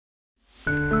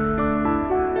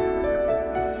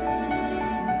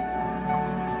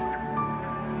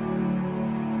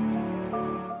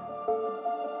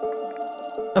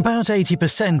About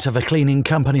 80% of a cleaning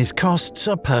company's costs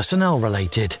are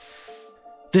personnel-related.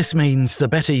 This means the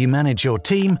better you manage your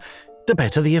team, the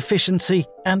better the efficiency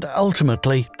and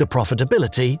ultimately the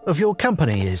profitability of your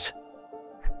company is.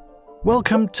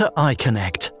 Welcome to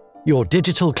IQonnect, your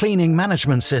digital cleaning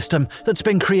management system that's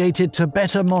been created to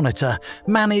better monitor,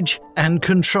 manage and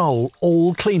control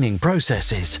all cleaning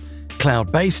processes.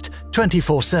 Cloud-based,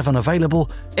 24/7 available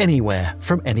anywhere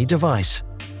from any device.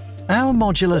 Our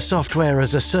modular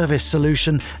software-as-a-service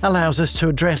solution allows us to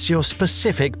address your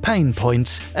specific pain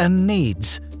points and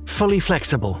needs, fully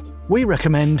flexible. We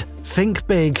recommend think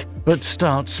big, but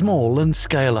start small and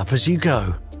scale up as you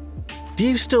go. Do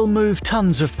you still move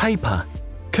tons of paper?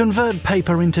 Convert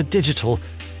paper into digital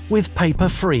with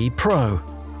Paper-Free Pro.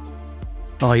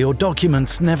 Are your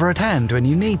documents never at hand when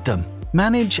you need them?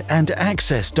 Manage and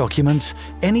access documents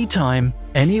anytime,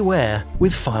 anywhere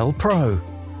with File Pro.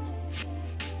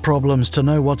 Problems to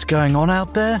know what's going on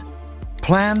out there?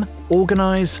 Plan,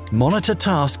 organize, monitor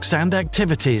tasks and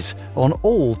activities on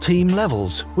all team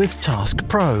levels with Task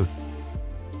Pro.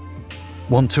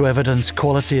 Want to evidence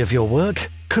quality of your work?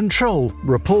 Control,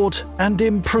 report and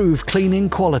improve cleaning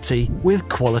quality with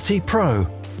Quality Pro.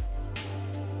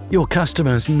 Your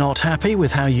customers not happy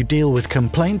with how you deal with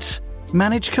complaints?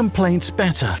 Manage complaints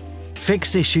better.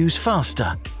 Fix issues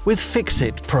faster with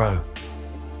Fix-It Pro.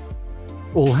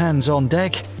 All hands on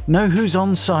deck, know who's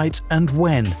on site and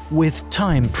when with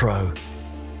Time Pro.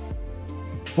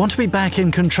 Want to be back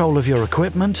in control of your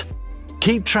equipment?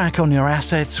 Keep track on your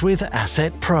assets with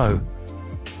Asset Pro.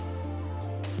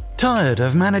 Tired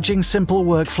of managing simple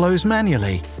workflows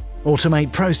manually?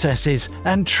 Automate processes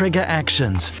and trigger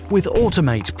actions with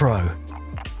Automate Pro.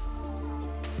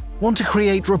 Want to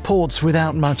create reports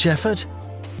without much effort?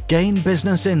 Gain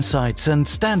business insights and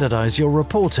standardize your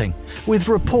reporting with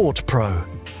Report Pro.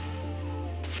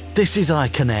 This is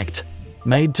IQonnect,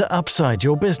 made to upside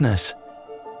your business.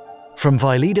 From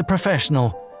Vileda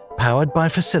Professional, powered by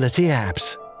Facility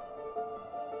Apps.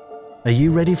 Are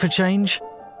you ready for change?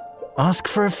 Ask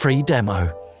for a free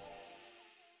demo.